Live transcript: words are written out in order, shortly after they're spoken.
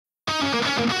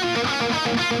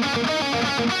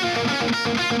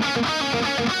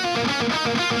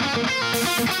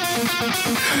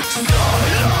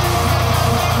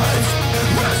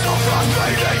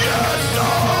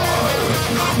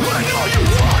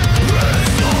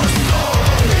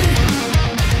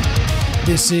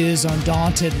This is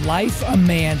Undaunted.Life, a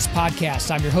man's podcast.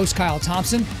 I'm your host, Kyle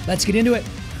Thompson. Let's get into it.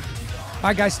 All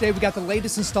right, guys, today we got the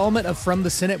latest installment of From the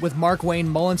Senate with MARKWAYNE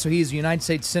MULLIN. So he is a United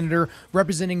States Senator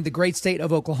representing the great state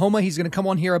of Oklahoma. He's going to come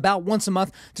on here about once a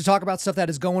month to talk about stuff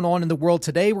that is going on in the world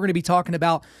today. We're going to be talking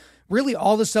about really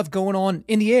all the stuff going on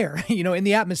in the air, in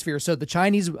the atmosphere. So the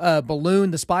Chinese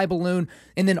balloon, the spy balloon,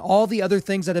 and then all the other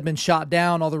things that have been shot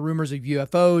down, all the rumors of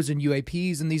UFOs and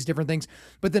UAPs and these different things.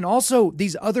 But then also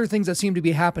these other things that seem to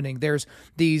be happening. There's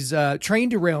these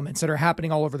train derailments that are happening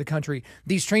all over the country.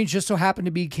 These trains just so happen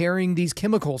to be carrying these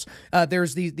chemicals.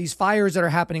 There's these fires that are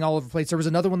happening all over the place. There was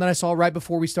another one that I saw right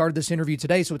before we started this interview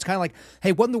today. So it's kind of like,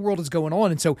 hey, what in the world is going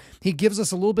on? And so he gives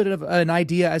us a little bit of an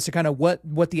idea as to kind of what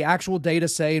the actual data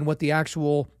say and what the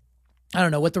actual, I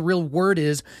don't know what the real word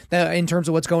is in terms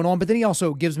of what's going on. But then he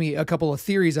also gives me a couple of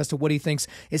theories as to what he thinks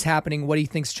is happening, what he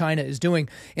thinks China is doing.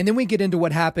 And then we get into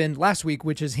what happened last week,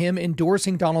 which is him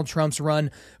endorsing Donald Trump's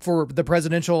run for the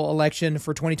presidential election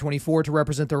for 2024 to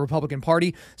represent the Republican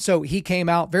Party. So he came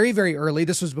out very, very early.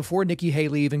 This was before Nikki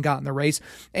Haley even got in the race.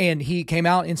 And he came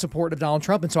out in support of Donald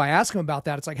Trump. And so I asked him about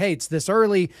that. It's like, hey, it's this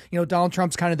early. Donald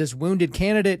Trump's kind of this wounded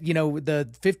candidate. The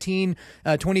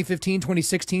 2015,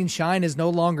 2016 shine is no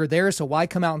longer there. So why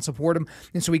come out and support him?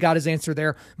 And so we got his answer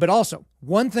there. But also,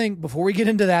 one thing before we get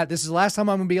into that, this is the last time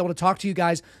I'm going to be able to talk to you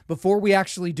guys before we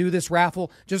actually do this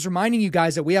raffle. Just reminding you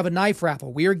guys that we have a knife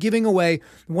raffle. We are giving away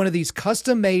one of these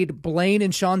custom-made Blaine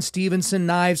and Sean Stevenson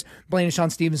knives. Blaine and Sean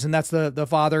Stevenson, that's the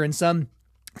father and son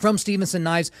from Stevenson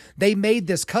Knives. They made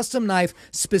this custom knife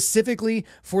specifically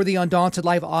for the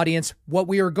Undaunted.Life audience. What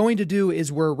we are going to do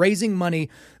is we're raising money.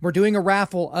 We're doing a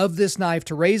raffle of this knife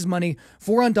to raise money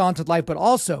for Undaunted.Life, but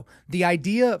also the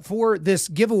idea for this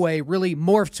giveaway really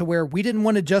morphed to where we didn't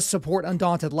want to just support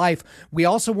Undaunted.Life. We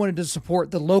also wanted to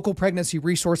support the local pregnancy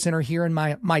resource center here in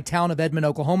my town of Edmond,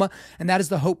 Oklahoma, and that is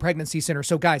the Hope Pregnancy Center.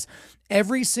 So guys,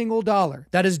 every single dollar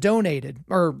that is donated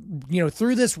or,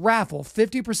 through this raffle,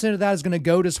 50% of that is going to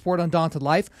go to support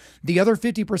Undaunted.Life. The other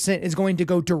 50% is going to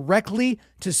go directly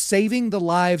to saving the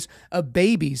lives of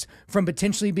babies from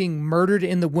potentially being murdered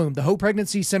in the womb. The Hope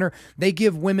Pregnancy Center, they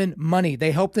give women money. They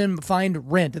help them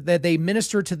find rent. They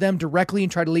minister to them directly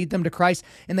and try to lead them to Christ.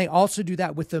 And they also do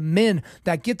that with the men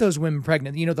that get those women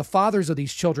pregnant. The fathers of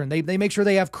these children. They make sure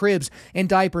they have cribs and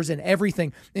diapers and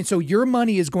everything. And so your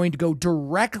money is going to go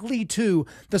directly to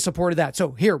the support of that.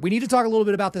 So here, we need to talk a little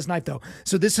bit about this knife though.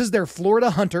 So this is their Florida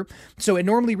Hunter. So it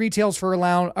normally retails for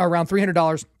around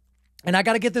 $300. And I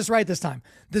got to get this right this time.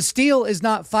 The steel is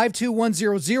not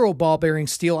 52100 ball bearing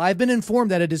steel. I've been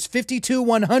informed that it is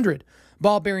 52100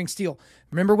 ball bearing steel.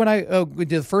 Remember when we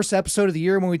did the first episode of the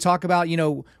year when we talk about,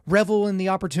 revel in the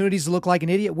opportunities to look like an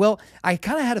idiot? Well, I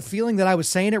kind of had a feeling that I was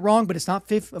saying it wrong, but it's not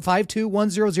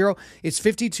 52100. It's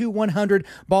 52100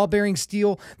 ball bearing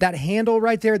steel. That handle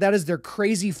right there, that is their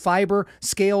crazy fiber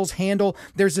scales handle.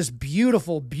 There's this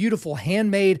beautiful, beautiful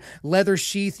handmade leather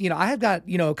sheath. I have got,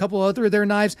 a couple other of their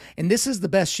knives, and this is the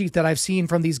best sheath that I've seen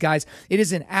from these guys. It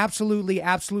is an absolutely,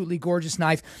 absolutely gorgeous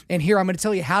knife. And here I'm going to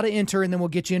tell you how to enter, and then we'll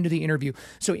get you into the interview.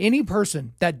 So any person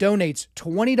that donates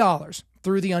 $20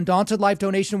 through the Undaunted.Life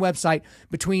donation website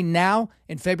between now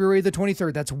and February the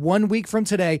 23rd, that's 1 week from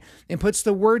today, and puts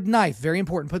the word knife, very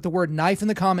important, put the word knife in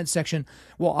the comment section,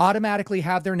 will automatically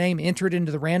have their name entered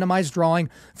into the randomized drawing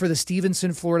for the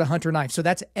Stevenson Florida Hunter knife. So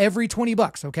that's every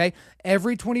 $20, okay?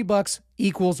 Every $20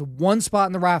 equals one spot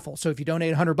in the raffle. So if you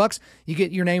donate $100, you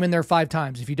get your name in there 5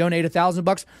 times. If you donate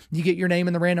 $1,000, you get your name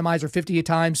in the randomizer 50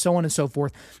 times, so on and so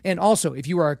forth. And also, if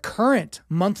you are a current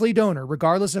monthly donor,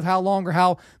 regardless of how long or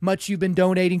how much you've been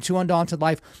donating to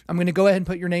Undaunted.Life, I'm going to go ahead and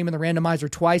put your name in the randomizer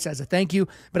twice as a thank you.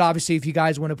 But obviously, if you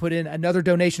guys want to put in another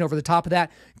donation over the top of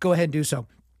that, go ahead and do so.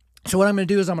 So what I'm going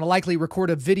to do is I'm going to likely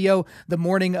record a video the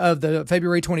morning of the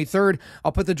February 23rd.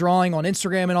 I'll put the drawing on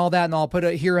Instagram and all that, and I'll put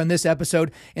it here on this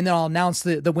episode, and then I'll announce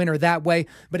the winner that way.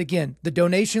 But again, the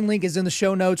donation link is in the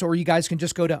show notes, or you guys can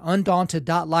just go to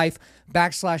Undaunted.Life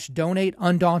 /donate,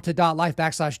 Undaunted.Life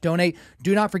 /donate.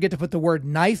 Do not forget to put the word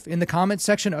knife in the comments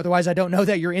section. Otherwise, I don't know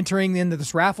that you're entering into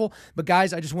this raffle. But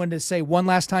guys, I just wanted to say one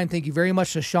last time, thank you very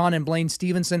much to Sean and Blaine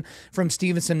Stevenson from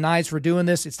Stevenson Knives for doing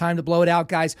this. It's time to blow it out,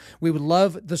 guys. We would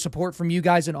love the support from you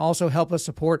guys and also help us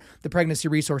support the Pregnancy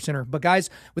Resource Center. But guys,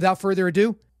 without further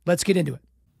ado, let's get into it.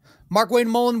 MARKWAYNE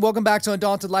MULLIN, welcome back to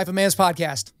Undaunted.Life, a man's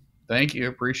podcast. Thank you.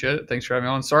 Appreciate it. Thanks for having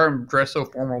me on. Sorry I'm dressed so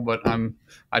formal, but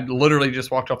I literally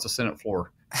just walked off the Senate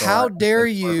floor. So How dare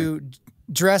you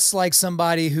dress like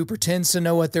somebody who pretends to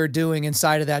know what they're doing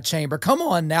inside of that chamber? Come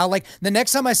on now. Like the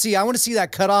next time I want to see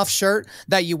that cutoff shirt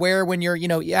that you wear when you're,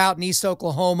 out in East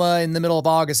Oklahoma in the middle of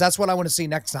August. That's what I want to see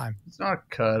next time. It's not a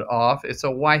cut off. It's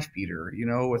a wife beater,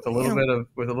 with a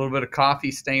little bit of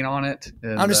coffee stain on it.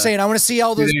 And, I'm just saying, I want to see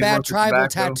all those bad tribal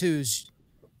tattoos.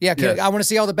 Yeah, yes. I want to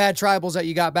see all the bad tribals that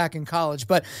you got back in college.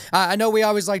 But I know we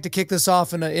always like to kick this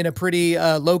off in a pretty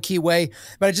low-key way.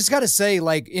 But I just got to say,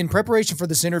 like, in preparation for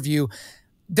this interview,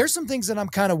 there's some things that I'm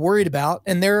kind of worried about.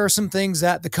 And there are some things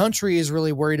that the country is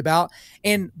really worried about.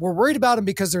 And we're worried about them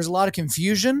because there's a lot of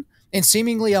confusion and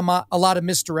seemingly a lot of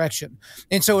misdirection.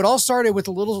 And so it all started with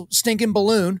a little stinking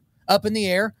balloon up in the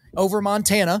air over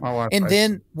Montana. And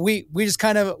then we just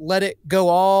kind of let it go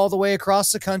all the way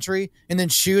across the country and then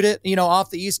shoot it, off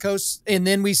the East Coast. And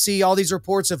then we see all these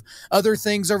reports of other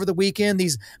things over the weekend,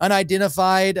 these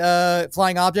unidentified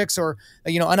flying objects or,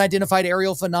 unidentified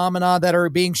aerial phenomena that are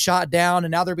being shot down.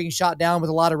 And now they're being shot down with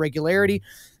a lot of regularity.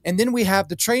 And then we have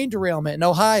the train derailment in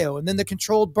Ohio, and then the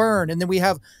controlled burn. And then we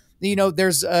have,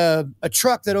 there's a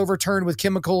truck that overturned with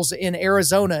chemicals in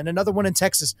Arizona and another one in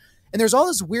Texas. And there's all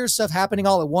this weird stuff happening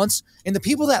all at once. And the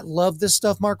people that love this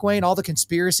stuff, Mark Wayne, all the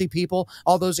conspiracy people,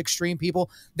 all those extreme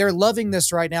people, they're loving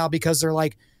this right now because they're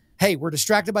like, hey, we're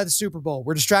distracted by the Super Bowl.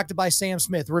 We're distracted by Sam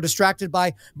Smith. We're distracted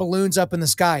by balloons up in the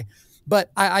sky.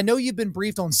 But I know you've been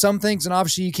briefed on some things, and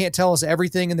obviously you can't tell us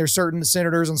everything. And there's certain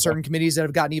senators on certain committees that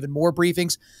have gotten even more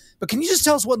briefings. But can you just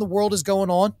tell us what in the world is going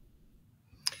on?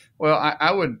 Well,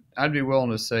 I'd be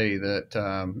willing to say that,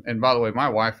 and by the way, my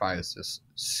Wi-Fi is just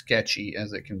sketchy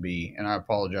as it can be, and I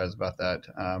apologize about that.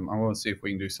 I want to see if we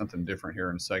can do something different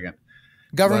here in a second.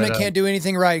 Government can't do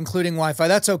anything right, including Wi-Fi.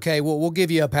 That's okay. We'll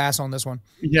give you a pass on this one.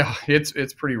 Yeah,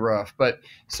 it's pretty rough. But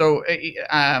so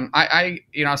I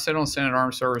sit on Senate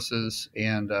Armed Services,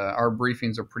 and our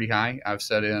briefings are pretty high. I've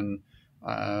set in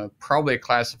probably a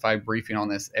classified briefing on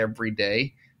this every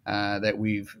day. That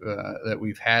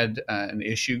we've had an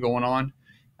issue going on,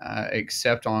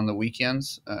 except on the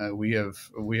weekends. We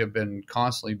have been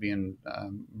constantly being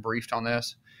briefed on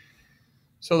this.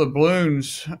 So the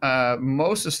balloons,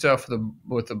 most of the stuff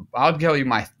I'll tell you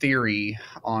my theory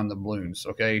on the balloons.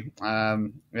 Okay,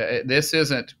 this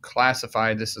isn't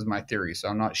classified. This is my theory, so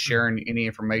I'm not sharing any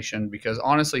information because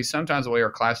honestly, sometimes the way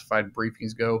our classified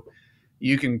briefings go,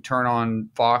 you can turn on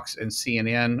Fox and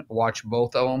CNN, watch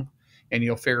both of them, and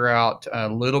you'll figure out a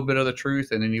little bit of the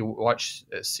truth, and then you watch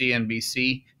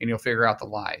CNBC, and you'll figure out the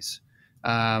lies.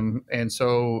 And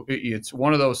so it's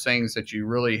one of those things that you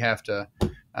really have to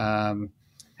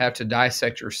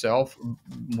dissect yourself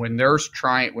when they're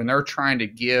trying to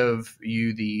give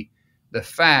you the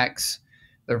facts.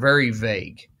 They're very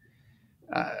vague.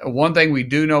 One thing we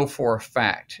do know for a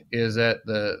fact is that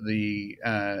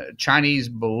the Chinese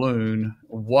balloon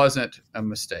wasn't a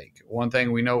mistake. One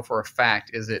thing we know for a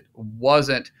fact is it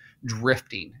wasn't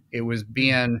drifting. It was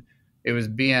being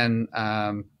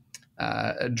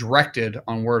directed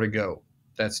on where to go.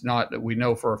 That's not, we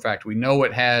know for a fact. We know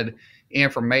it had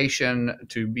information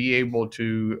to be able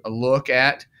to look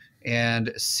at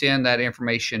and send that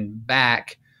information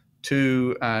back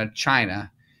to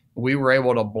China. We were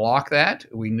able to block that.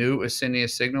 We knew it was sending a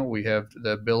signal. We have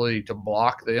the ability to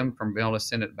block them from being able to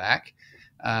send it back.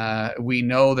 We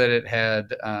know that it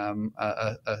had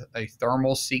a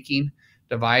thermal seeking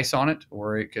device on it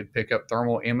where it could pick up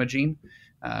thermal imaging.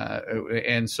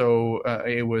 And so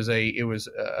it was a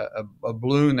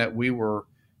balloon that we were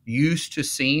used to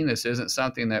seeing. This isn't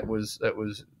something that was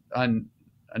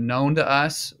unknown to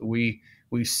us. We've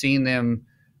seen them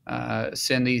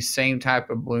send these same type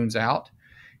of balloons out.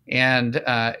 And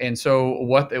so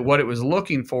what it was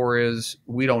looking for is,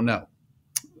 we don't know.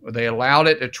 They allowed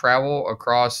it to travel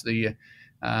across the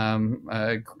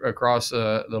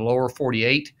lower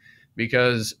 48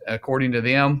 because, according to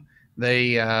them,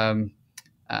 they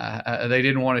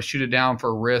didn't want to shoot it down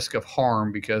for risk of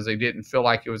harm because they didn't feel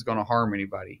like it was going to harm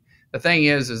anybody. The thing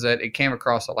is that it came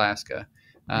across Alaska.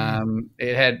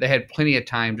 They had plenty of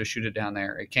time to shoot it down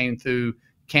there. It came through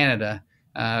Canada.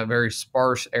 Very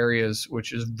sparse areas,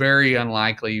 which is very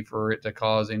unlikely for it to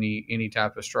cause any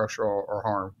type of structural or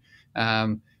harm.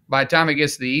 By the time it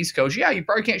gets to the East Coast, you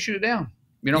probably can't shoot it down.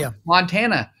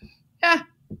 Montana,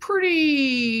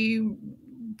 pretty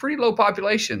low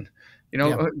population.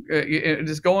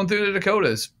 Just going through the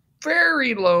Dakotas,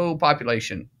 very low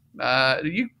population.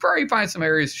 You probably find some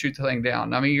areas to shoot the thing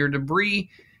down. I mean, your debris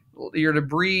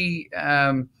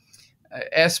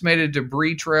estimated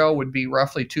debris trail would be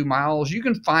roughly 2 miles. You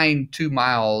can find 2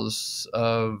 miles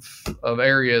of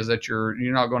areas that you're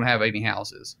not going to have any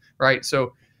houses, right?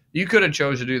 So you could have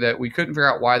chose to do that. We couldn't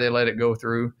figure out why they let it go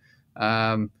through.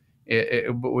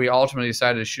 But we ultimately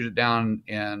decided to shoot it down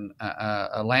in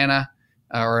Atlanta,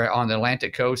 or on the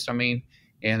Atlantic coast, in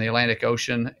the Atlantic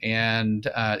Ocean and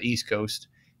East Coast.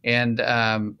 And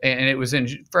it was in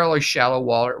fairly shallow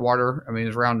water. I mean, it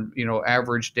was around,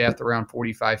 average depth around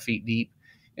 45 feet deep.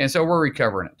 And so we're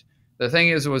recovering it. The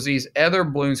thing was these other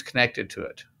balloons connected to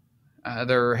it.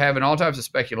 They're having all types of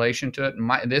speculation to it.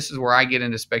 And this is where I get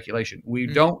into speculation. We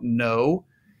don't know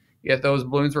if those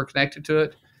balloons were connected to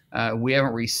it. We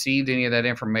haven't received any of that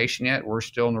information yet. We're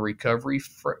still in the recovery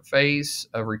phase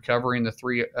of recovering the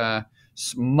three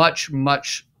much,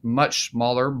 much, much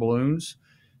smaller balloons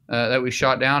that we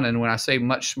shot down. And when I say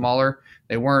much smaller,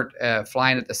 they weren't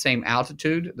flying at the same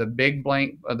altitude. The big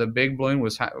balloon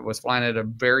was flying at a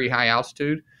very high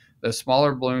altitude. The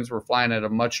smaller balloons were flying at a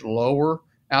much lower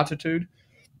altitude.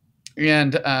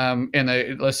 And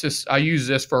I use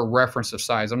this for a reference of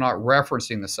size. I'm not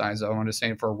referencing the size, though. I'm just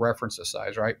saying for a reference of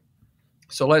size, right?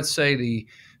 So let's say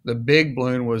the big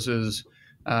balloon was as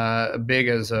big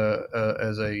as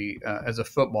a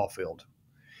football field.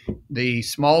 The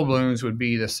small balloons would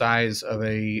be the size of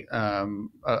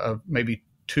of maybe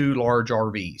 2 large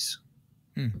RVs.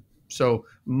 So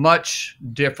much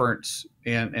difference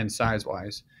in size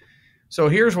wise. So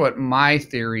here's what my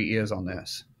theory is on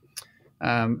this.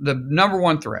 The number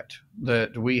one threat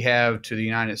that we have to the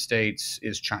United States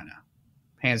is China,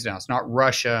 hands down. It's not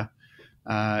Russia.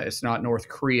 It's not North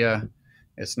Korea.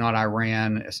 It's not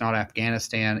Iran. It's not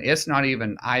Afghanistan. It's not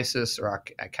even ISIS or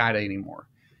Al-Qaeda anymore.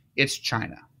 It's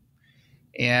China.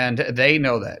 And they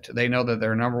know that. They know that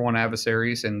they're number one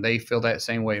adversaries, and they feel that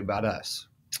same way about us.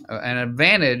 An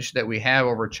advantage that we have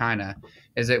over China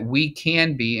is that we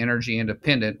can be energy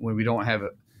independent when we don't have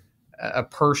a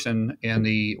person in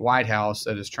the White House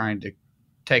that is trying to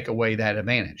take away that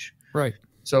advantage. Right.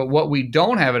 So what we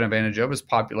don't have an advantage of is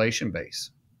population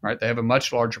base, right? They have a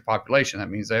much larger population. That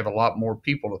means they have a lot more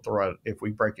people to throw out if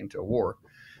we break into a war.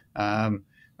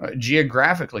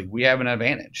 Geographically, we have an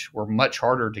advantage. We're much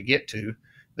harder to get to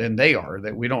than they are,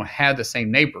 that we don't have the same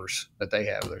neighbors that they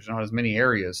have. There's not as many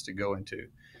areas to go into.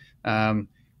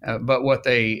 But what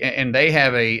they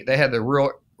have the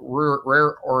real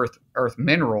rare earth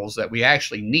minerals that we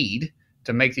actually need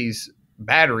to make these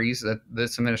batteries that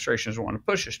this administration is wanting to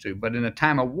push us to. But in a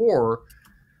time of war,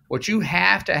 what you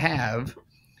have to have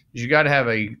is you got to have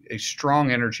a strong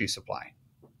energy supply.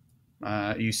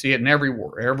 You see it in every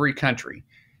war, every country.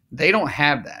 They don't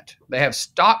have that. They have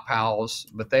stockpiles,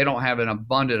 but they don't have an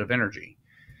abundance of energy.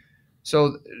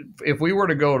 So if we were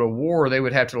to go to war, they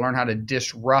would have to learn how to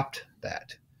disrupt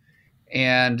that.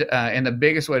 And the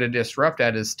biggest way to disrupt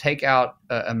that is take out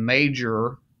a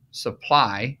major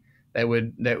supply that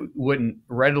wouldn't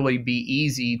readily be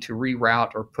easy to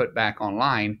reroute or put back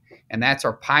online, and that's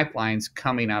our pipelines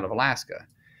coming out of Alaska.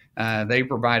 They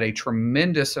provide a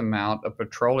tremendous amount of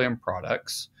petroleum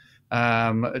products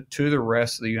to the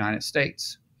rest of the United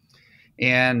States,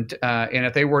 and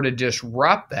if they were to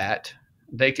disrupt that,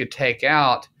 they could take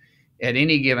out at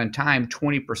any given time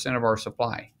 20% of our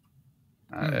supply.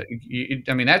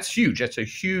 That's huge. That's a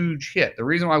huge hit. The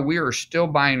reason why we are still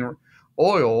buying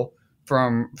oil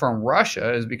from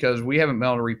Russia is because we haven't been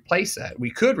able to replace that.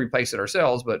 We could replace it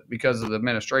ourselves, but because of the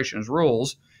administration's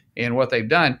rules and what they've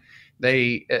done,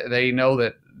 they know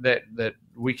that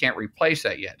we can't replace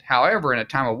that yet. However, in a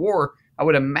time of war, I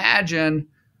would imagine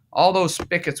all those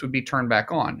spigots would be turned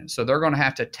back on. So they're going to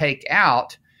have to take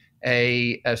out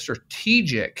a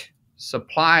strategic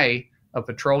supply of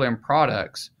petroleum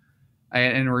products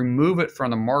and remove it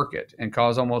from the market and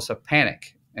cause almost a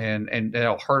panic, and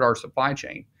it'll hurt our supply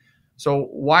chain. So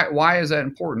why is that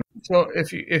important? So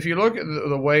if you look at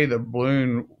the way the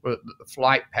balloon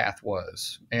flight path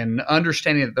was, and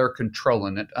understanding that they're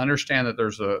controlling it, understand that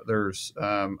there's a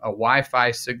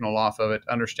Wi-Fi signal off of it,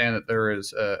 understand that there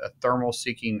is a thermal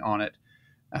seeking on it,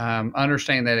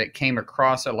 understand that it came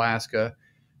across Alaska,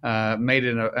 made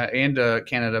it into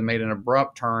Canada, made an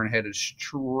abrupt turn, headed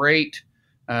straight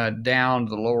down to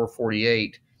the lower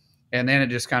 48, and then it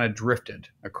just kind of drifted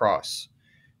across.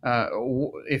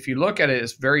 If you look at it,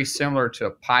 it's very similar to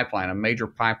a pipeline, a major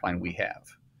pipeline we have.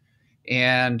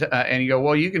 And you go,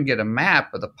 well, you can get a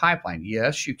map of the pipeline.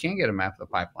 Yes, you can get a map of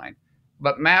the pipeline,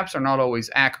 but maps are not always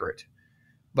accurate.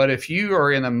 But if you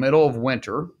are in the middle of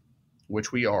winter,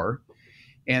 which we are,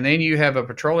 and then you have a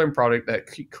petroleum product that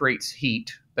creates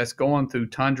heat that's going through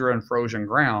tundra and frozen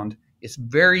ground, it's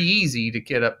very easy to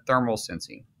get up thermal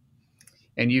sensing.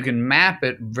 and you can map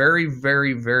it very,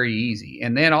 very, very easy.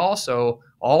 And then also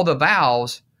all the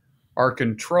valves are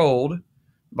controlled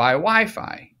by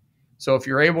Wi-Fi. So if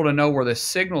you're able to know where the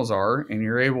signals are and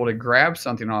you're able to grab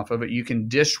something off of it, you can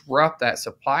disrupt that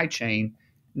supply chain,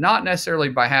 not necessarily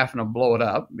by having to blow it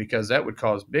up, because that would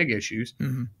cause big issues,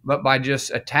 but by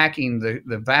just attacking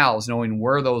the valves, knowing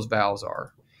where those valves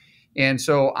are. And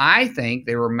so I think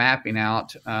they were mapping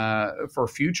out for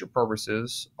future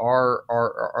purposes are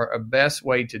a best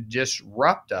way to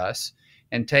disrupt us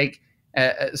and take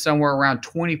somewhere around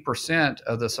 20%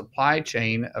 of the supply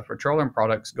chain of petroleum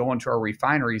products going to our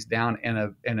refineries down in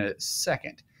a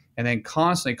second, and then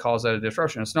constantly cause that a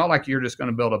disruption. It's not like you're just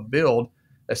going to build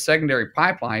a secondary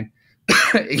pipeline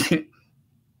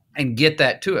and get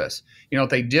that to us. If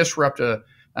they disrupt a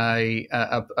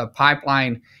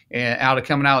pipeline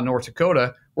coming out of North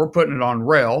Dakota, we're putting it on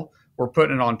rail, we're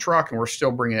putting it on truck, and we're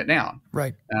still bringing it down.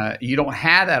 Right. You don't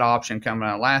have that option coming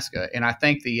out of Alaska. And I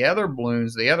think the other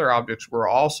balloons, the other objects, were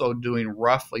also doing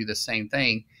roughly the same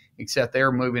thing, except they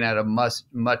were moving at a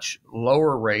much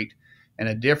lower rate and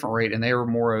a different rate, and they were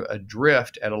more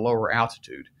adrift at a lower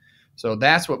altitude. So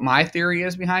that's what my theory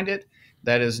is behind it.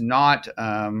 That is not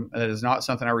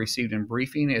something I received in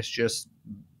briefing. It's just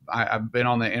I've been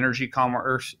on the Energy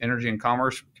and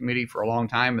Commerce Committee for a long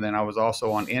time, and then I was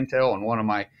also on Intel. And one of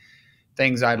my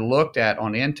things I looked at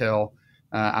on Intel,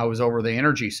 I was over the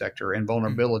energy sector and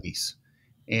vulnerabilities,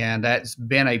 and that's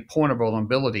been a point of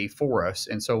vulnerability for us.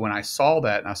 And so when I saw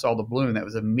that and I saw the balloon, that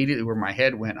was immediately where my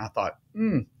head went. I thought,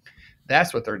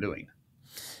 that's what they're doing.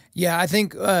 Yeah, I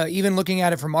think even looking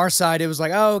at it from our side, it was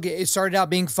like, oh, it started out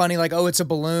being funny, like, oh, it's a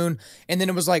balloon. And then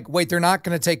it was like, wait, they're not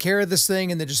going to take care of this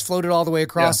thing. And then just floated all the way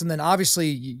across. Yeah. And then obviously,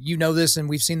 you know this, and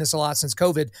we've seen this a lot since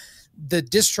COVID, the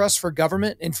distrust for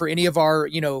government and for any of our,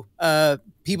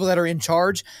 people that are in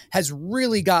charge has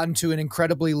really gotten to an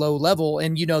incredibly low level.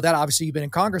 And that obviously you've been in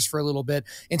Congress for a little bit.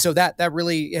 And so that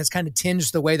really has kind of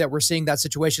tinged the way that we're seeing that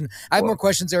situation. I have more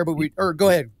questions there, but go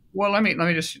ahead. Well, let me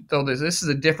just throw this. This is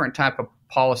a different type of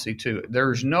policy too.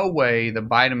 There's no way the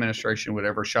Biden administration would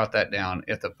ever shut that down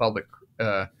if the public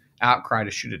outcry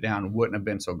to shoot it down wouldn't have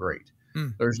been so great.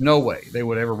 There's no way they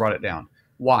would ever brought it down.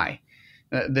 Why?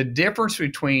 The difference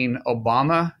between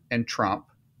Obama and Trump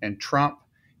and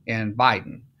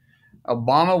Biden.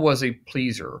 Obama was a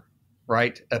pleaser,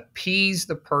 right? Appease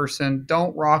the person,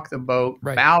 don't rock the boat,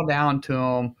 right. Bow down to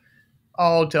them.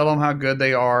 Oh, tell them how good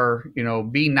they are.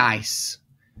 Be nice.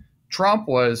 Trump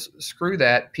was screw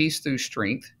that, peace through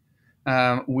strength.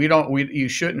 You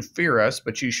shouldn't fear us,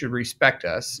 but you should respect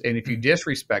us. And if you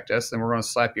disrespect us, then we're going to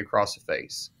slap you across the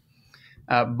face.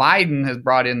 Biden has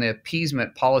brought in the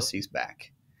appeasement policies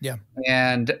back. Yeah.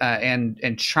 And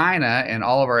China and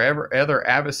all of our other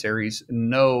adversaries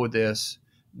know this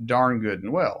darn good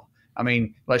and well. I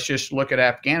mean, let's just look at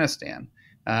Afghanistan.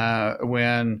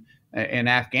 When in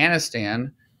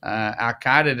Afghanistan,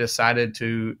 Al-Qaeda decided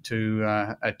to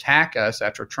attack us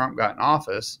after Trump got in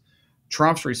office.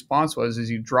 Trump's response was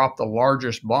he dropped the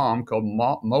largest bomb called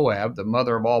Moab, the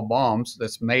mother of all bombs,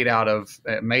 that's made in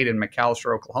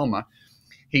McAlester, Oklahoma.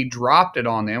 He dropped it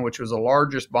on them, which was the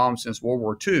largest bomb since World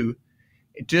War II,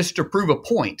 just to prove a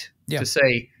point, to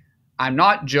say, I'm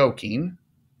not joking.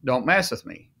 Don't mess with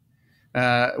me.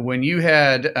 When you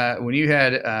had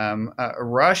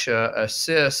Russia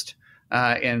assist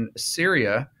in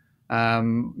Syria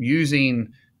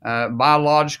using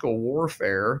biological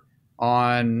warfare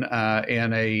through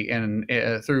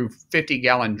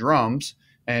 50-gallon drums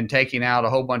and taking out a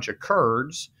whole bunch of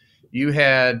Kurds, you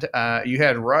had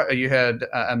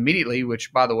immediately,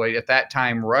 which by the way at that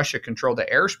time Russia controlled the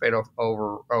airspace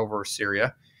over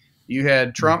Syria. You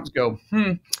had Trump go,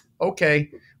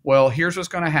 okay, well here's what's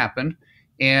going to happen.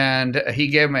 And he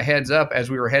gave them a heads up as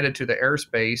we were headed to the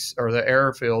airspace or the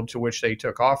airfield to which they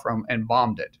took off from and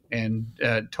bombed it and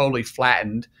totally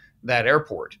flattened that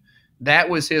airport. That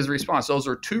was his response. Those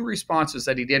are two responses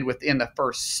that he did within the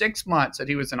first 6 months that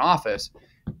he was in office,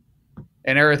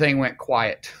 and everything went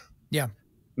quiet. Yeah.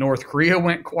 North Korea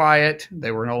went quiet.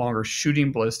 They were no longer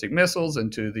shooting ballistic missiles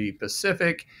into the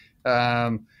Pacific.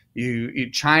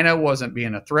 China wasn't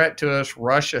being a threat to us.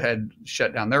 Russia had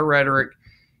shut down their rhetoric.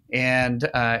 And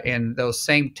those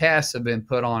same tests have been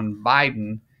put on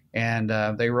Biden, and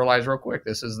they realized real quick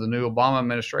this is the new Obama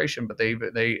administration, but they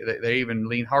even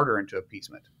lean harder into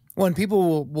appeasement. When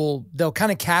people they'll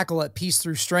kind of cackle at peace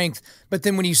through strength, but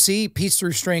then when you see peace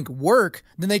through strength work,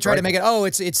 then they try to make it, oh,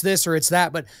 it's this or it's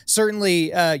that. But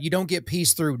certainly you don't get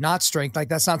peace through not strength. Like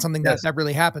that's not something that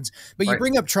really happens. But you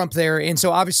bring up Trump there. And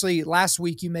so obviously last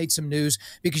week you made some news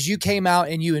because you came out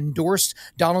and you endorsed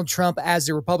Donald Trump as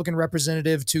the Republican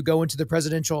representative to go into the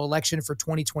presidential election for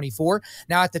 2024.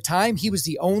 Now, at the time, he was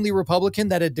the only Republican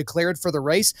that had declared for the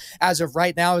race. As of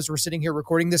right now, as we're sitting here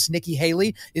recording this, Nikki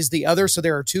Haley is the other. So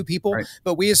there are two people,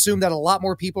 but we assume that a lot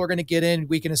more people are going to get in.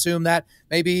 We can assume that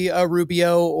maybe a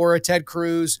Rubio or a Ted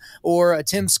Cruz or a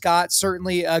Tim Scott,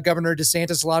 certainly Governor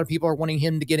DeSantis. A lot of people are wanting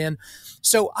him to get in.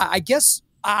 So I guess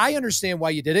I understand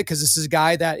why you did it, because this is a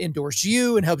guy that endorsed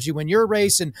you and helps you win your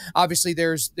race. And obviously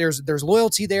there's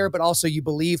loyalty there, but also you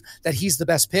believe that he's the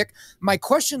best pick. My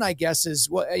question, I guess, is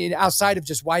outside of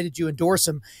just why did you endorse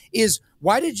him is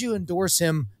why did you endorse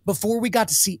him before we got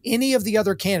to see any of the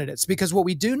other candidates? Because what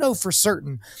we do know for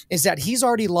certain is that he's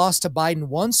already lost to Biden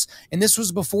once, and this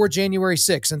was before January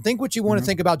 6th. And think what you want to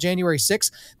think about January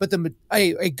 6th, but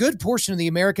a good portion of the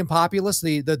American populace,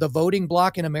 the voting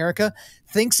bloc in America,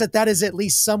 thinks that is at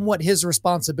least somewhat his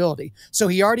responsibility. So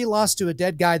he already lost to a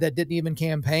dead guy that didn't even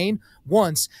campaign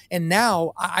once. And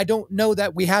now I don't know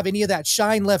that we have any of that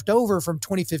shine left over from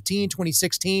 2015,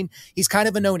 2016. He's kind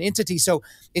of a known entity. So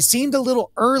it seemed a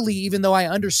little early, even though I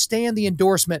understand the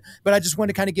endorsement, but I just want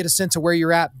to kind of get a sense of where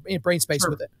you're at in brain space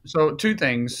with it. So two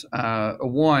things.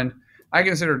 One, I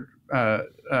consider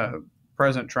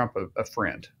President Trump a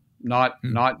friend, not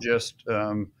just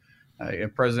a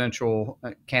presidential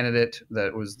candidate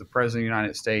that was the president of the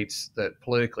United States that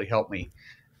politically helped me.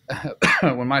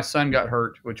 When my son got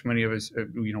hurt, which many of us,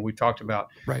 we talked about,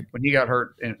 when he got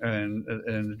hurt in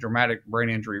a dramatic brain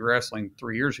injury wrestling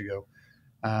 3 years ago,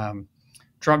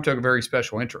 Trump took a very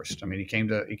special interest. I mean, he came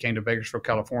to Bakersfield,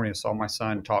 California, saw my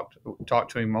son, talked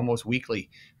to him almost weekly,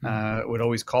 would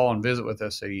always call and visit with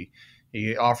us.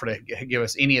 He offered to give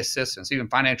us any assistance, even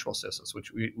financial assistance,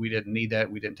 which we didn't need that.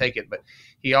 We didn't take it, but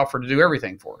he offered to do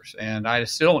everything for us. And I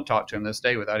still don't talk to him this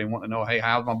day without him wanting to know, hey,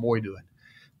 how's my boy doing?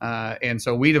 And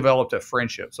so we developed a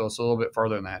friendship. So it's a little bit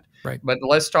farther than that. But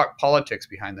let's talk politics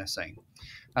behind this thing.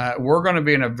 We're going to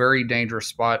be in a very dangerous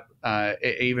spot,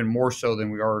 even more so than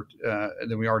we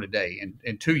are today.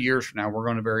 In 2 years from now, we're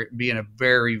going to be in a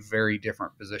very, very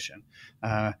different position.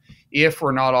 If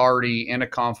we're not already in a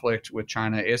conflict with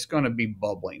China, it's going to be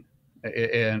bubbling.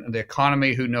 And the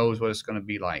economy, who knows what it's going to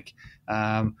be like?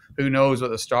 Who knows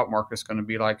what the stock market's going to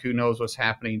be like? Who knows what's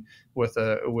happening with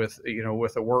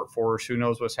the workforce? Who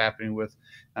knows what's happening with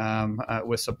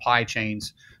supply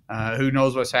chains? Who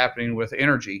knows what's happening with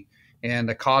energy and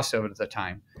the cost of it at the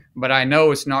time? But I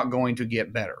know it's not going to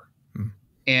get better.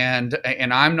 And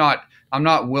I'm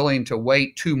not willing to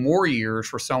wait 2 more years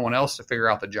for someone else to figure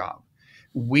out the job.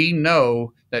 We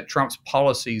know that Trump's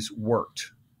policies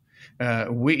worked.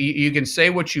 You can say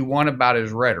what you want about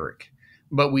his rhetoric,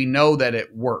 but we know that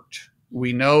it worked.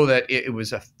 We know that it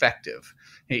was effective.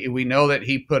 We know that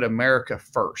he put America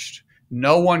first.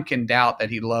 No one can doubt that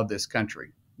he loved this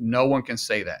country. No one can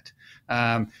say that.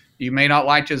 You may not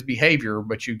like his behavior,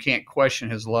 but you can't question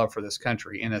his love for this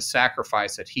country and the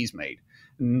sacrifice that he's made.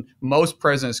 Most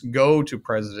presidents go into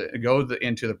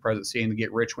the presidency and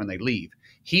get rich when they leave.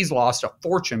 He's lost a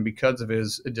fortune because of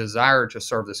his desire to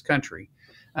serve this country.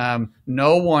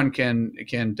 No one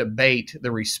can debate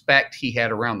the respect he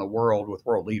had around the world with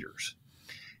world leaders.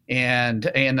 And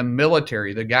the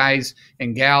military, the guys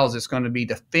and gals that's going to be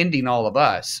defending all of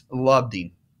us, loved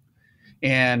him.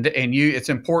 And it's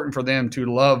important for them to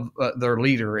love their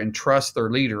leader and trust their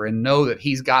leader and know that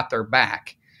he's got their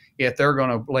back if they're going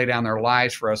to lay down their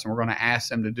lives for us and we're going to ask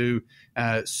them to do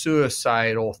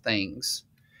suicidal things.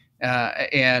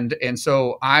 And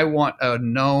so I want a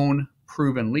known,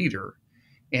 proven leader.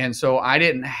 And so I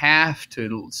didn't have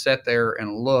to sit there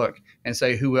and look and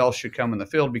say who else should come in the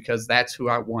field, because that's who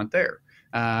I want there.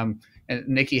 And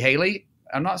Nikki Haley,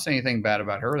 I'm not saying anything bad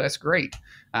about her. That's great.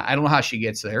 I don't know how she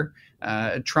gets there.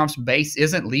 Trump's base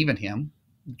isn't leaving him.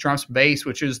 Trump's base,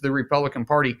 which is the Republican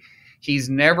Party, he's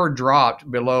never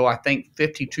dropped below, I think,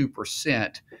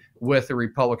 52% with the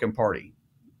Republican Party.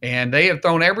 And they have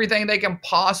thrown everything they can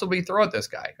possibly throw at this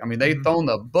guy. I mean, they've thrown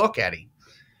the book at him.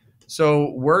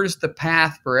 So where's the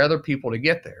path for other people to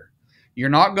get there? You're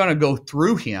not going to go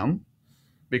through him,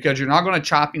 because you're not going to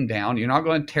chop him down. You're not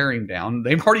going to tear him down.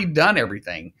 They've already done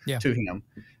everything to him.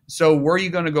 So where are you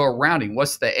going to go around him?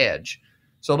 What's the edge?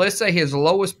 So let's say his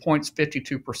lowest point's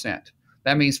 52%.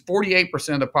 That means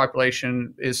 48% of the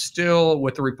population is still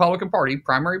with the Republican Party,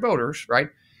 primary voters, right?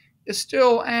 Is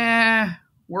still, where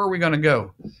are we going to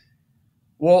go?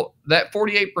 Well, that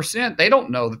 48%, they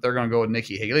don't know that they're going to go with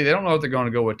Nikki Haley. They don't know if they're going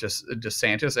to go with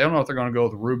DeSantis. They don't know if they're going to go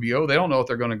with Rubio. They don't know if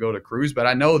they're going to go to Cruz. But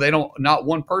I know not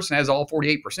one person has all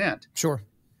 48%. Sure.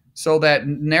 So that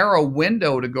narrow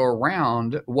window to go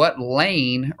around, what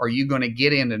lane are you going to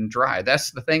get in and drive? That's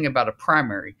the thing about a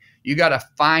primary. You got to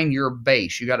find your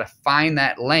base. You got to find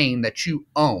that lane that you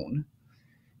own.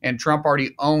 And Trump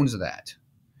already owns that.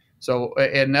 So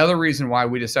another reason why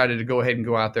we decided to go ahead and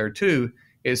go out there too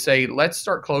is say, let's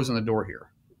start closing the door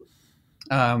here.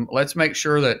 Let's make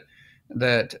sure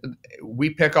that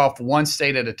we pick off one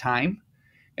state at a time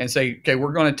and say, okay,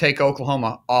 we're going to take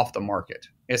Oklahoma off the market.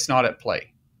 It's not at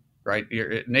play, right?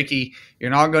 Nikki,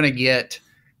 you're not going to get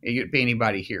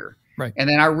anybody here. Right. And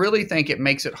then I really think it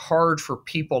makes it hard for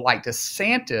people like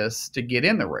DeSantis to get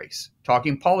in the race.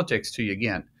 Talking politics to you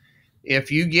again.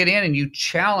 If you get in and you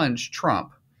challenge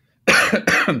Trump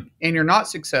and you're not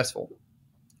successful,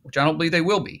 which I don't believe they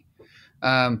will be,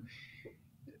 then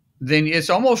it's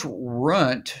almost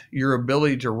ruined your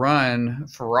ability to run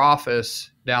for office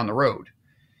down the road.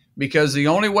 Because the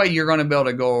only way you're going to be able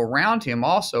to go around him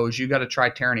also is you got to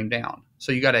try tearing him down.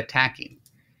 So you got to attack him.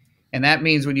 And that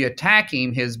means when you attack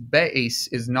him, his base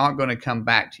is not going to come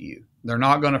back to you. They're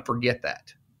not going to forget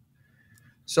that.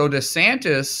 So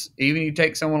DeSantis, even you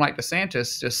take someone like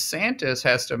DeSantis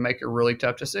has to make a really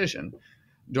tough decision.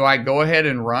 Do I go ahead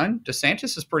and run?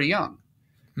 DeSantis is pretty young.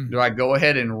 Do I go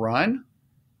ahead and run?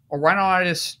 Or why don't I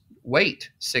just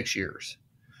wait 6 years?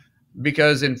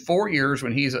 Because in 4 years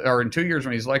in 2 years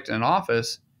when he's elected in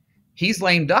office, he's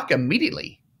lame duck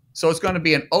immediately. So it's going to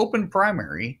be an open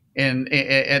primary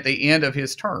at the end of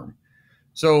his term.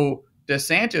 So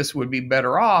DeSantis would be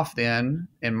better off then,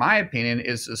 in my opinion,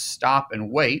 is to stop and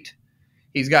wait.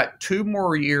 He's got 2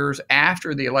 more years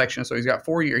after the election. So he's got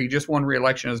 4 years. He just won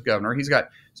re-election as governor.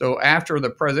 So after the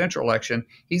presidential election,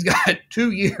 he's got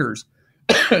 2 years.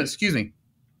 Excuse me.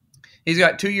 He's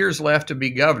got 2 years left to be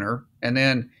governor, and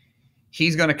then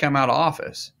he's going to come out of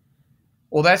office.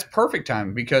 Well, that's perfect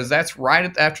time because that's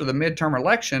right after the midterm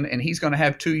election, and he's going to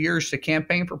have 2 years to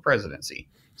campaign for presidency.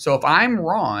 So if I'm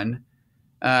Ron,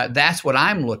 that's what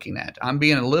I'm looking at. I'm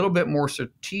being a little bit more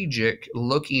strategic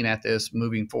looking at this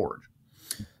moving forward.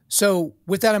 So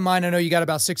with that in mind, I know you got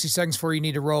about 60 seconds before you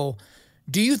need to roll.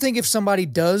 Do you think if somebody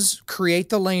does create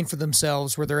the lane for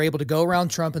themselves where they're able to go around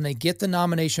Trump and they get the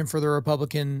nomination for the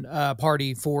Republican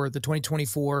Party for the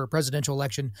 2024 presidential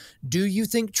election, do you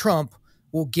think Trump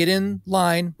will get in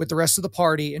line with the rest of the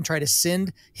party and try to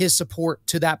send his support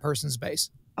to that person's base?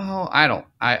 Oh, I don't.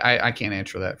 I can't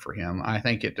answer that for him. I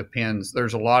think it depends.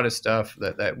 There's a lot of stuff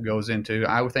that goes into.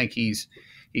 I would think he's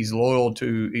loyal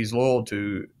to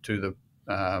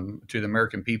the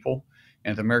American people,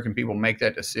 and if the American people make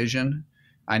that decision,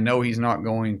 I know he's not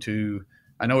going to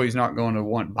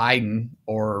want Biden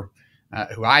or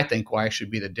who I think will actually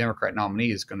be the Democrat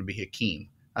nominee is going to be Hakeem.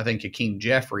 I think Hakeem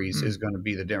Jeffries is going to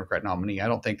be the Democrat nominee. I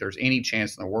don't think there's any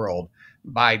chance in the world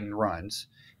Biden runs.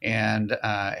 And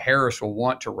Harris will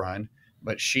want to run,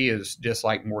 but she is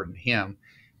disliked more than him.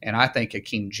 And I think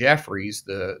Hakeem Jeffries,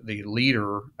 the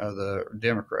leader of the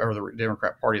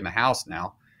Democrat Party in the House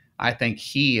now, I think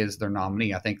he is their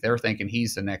nominee. I think they're thinking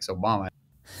he's the next Obama.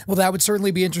 Well, that would certainly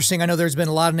be interesting. I know there's been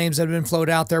a lot of names that have been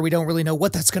floated out there. We don't really know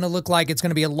what that's going to look like. It's going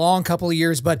to be a long couple of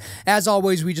years. But as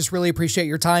always, we just really appreciate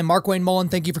your time. Markwayne Mullin,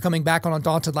 thank you for coming back on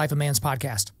Undaunted.Life, a Man's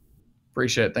podcast.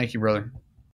 Appreciate it. Thank you, brother.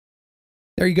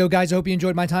 There you go, guys. I hope you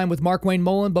enjoyed my time with Markwayne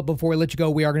Mullin. But before we let you go,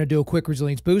 we are going to do a quick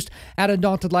resilience boost. At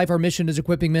Undaunted.Life, our mission is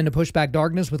equipping men to push back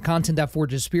darkness with content that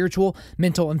forges spiritual,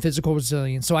 mental, and physical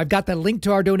resilience. So I've got that link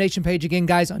to our donation page again,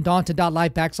 guys,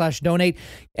 Undaunted.Life/donate.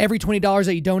 Every $20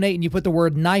 that you donate and you put the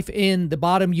word knife in the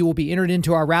bottom, you will be entered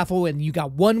into our raffle. And you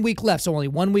got 1 week left. So only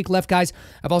 1 week left, guys.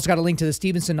 I've also got a link to the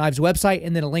Stevenson Knives website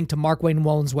and then a link to Markwayne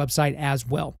Mullin's website as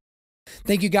well.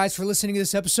 Thank you guys for listening to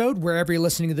this episode. Wherever you're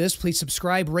listening to this, please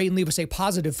subscribe, rate, and leave us a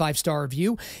positive 5-star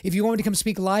review. If you want me to come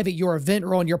speak live at your event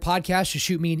or on your podcast, just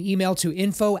shoot me an email to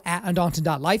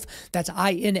info@Undaunted.Life. That's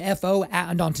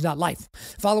info@Undaunted.Life.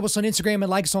 Follow us on Instagram and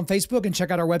like us on Facebook, and check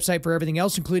out our website for everything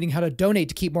else, including how to donate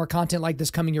to keep more content like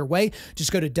this coming your way.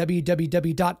 Just go to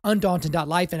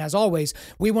www.Undaunted.Life. And as always,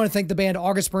 we want to thank the band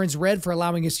August Burns Red for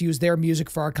allowing us to use their music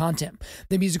for our content.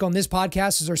 The music on this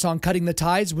podcast is our song Cutting the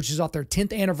Tides, which is off their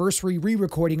 10th anniversary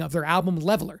re-recording of their album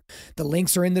Leveler. The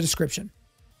links are in the description.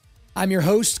 I'm your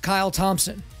host, Kyle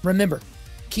Thompson. Remember,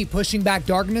 keep pushing back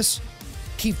darkness,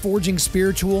 keep forging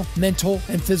spiritual, mental,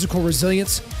 and physical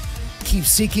resilience, keep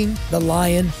seeking the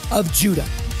Lion of Judah.